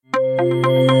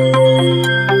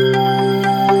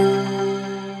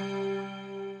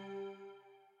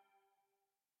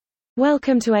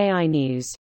Welcome to AI News.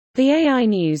 The AI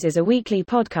News is a weekly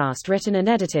podcast written and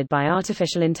edited by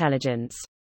artificial intelligence.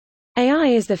 AI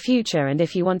is the future, and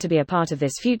if you want to be a part of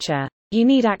this future, you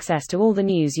need access to all the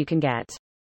news you can get.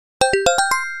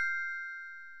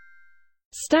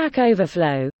 Stack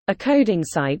Overflow, a coding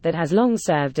site that has long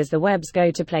served as the web's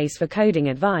go-to place for coding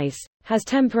advice, has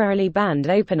temporarily banned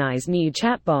OpenAI's new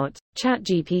chatbot,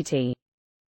 ChatGPT.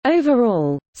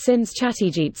 Overall, since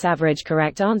ChatGPT's average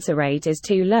correct answer rate is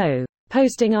too low,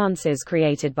 posting answers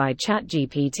created by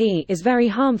ChatGPT is very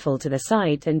harmful to the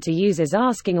site and to users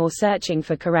asking or searching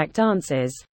for correct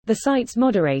answers, the site's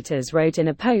moderators wrote in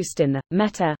a post in the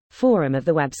Meta forum of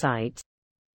the website.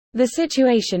 The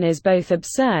situation is both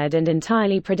absurd and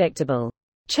entirely predictable.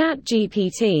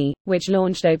 ChatGPT, which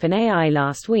launched OpenAI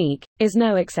last week, is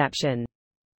no exception.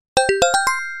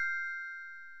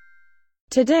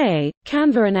 Today,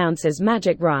 Canva announces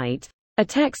Magic Write, a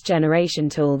text generation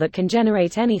tool that can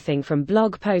generate anything from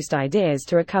blog post ideas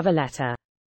to a cover letter.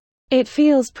 It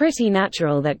feels pretty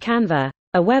natural that Canva,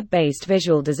 a web-based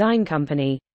visual design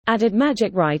company, added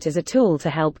Magic Write as a tool to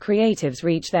help creatives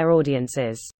reach their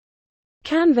audiences.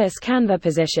 Canva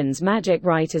positions Magic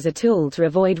Write as a tool to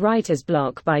avoid writer's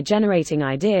block by generating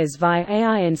ideas via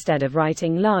AI instead of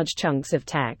writing large chunks of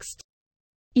text.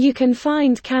 You can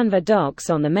find Canva docs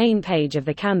on the main page of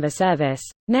the Canva service,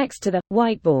 next to the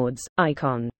whiteboards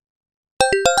icon.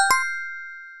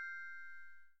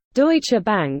 Deutsche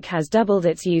Bank has doubled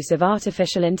its use of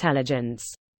artificial intelligence.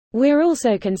 We're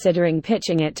also considering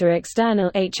pitching it to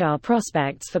external HR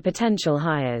prospects for potential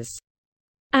hires.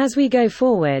 As we go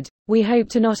forward, we hope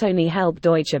to not only help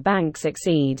Deutsche Bank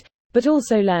succeed, but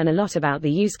also learn a lot about the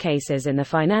use cases in the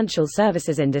financial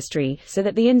services industry so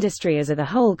that the industry as a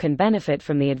whole can benefit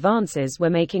from the advances we're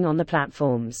making on the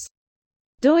platforms.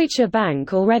 Deutsche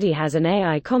Bank already has an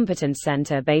AI competence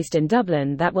center based in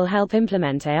Dublin that will help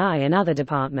implement AI in other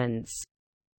departments.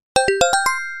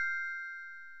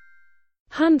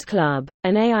 Hunt Club,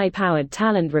 an AI-powered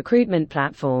talent recruitment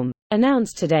platform,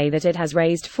 announced today that it has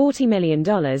raised $40 million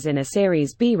in a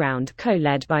Series B round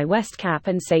co-led by Westcap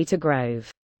and Sata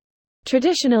Grove.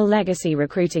 Traditional legacy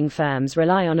recruiting firms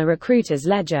rely on a recruiter's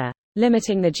ledger,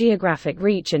 limiting the geographic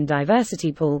reach and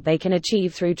diversity pool they can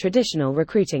achieve through traditional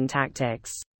recruiting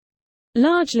tactics.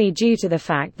 Largely due to the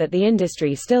fact that the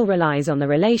industry still relies on the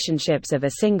relationships of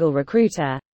a single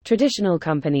recruiter, traditional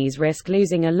companies risk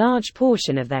losing a large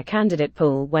portion of their candidate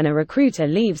pool when a recruiter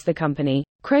leaves the company,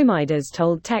 Chromidas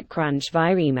told TechCrunch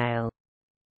via email.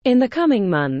 In the coming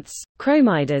months,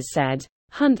 Chromidas said,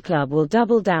 Hunt Club will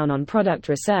double down on product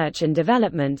research and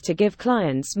development to give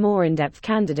clients more in-depth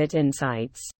candidate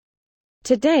insights.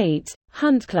 To date,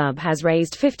 Hunt Club has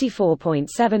raised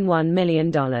 $54.71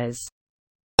 million.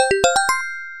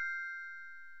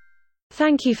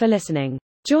 Thank you for listening.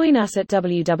 Join us at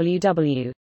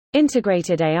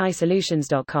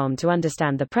www.integratedAIsolutions.com to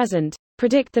understand the present,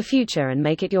 predict the future and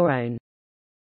make it your own.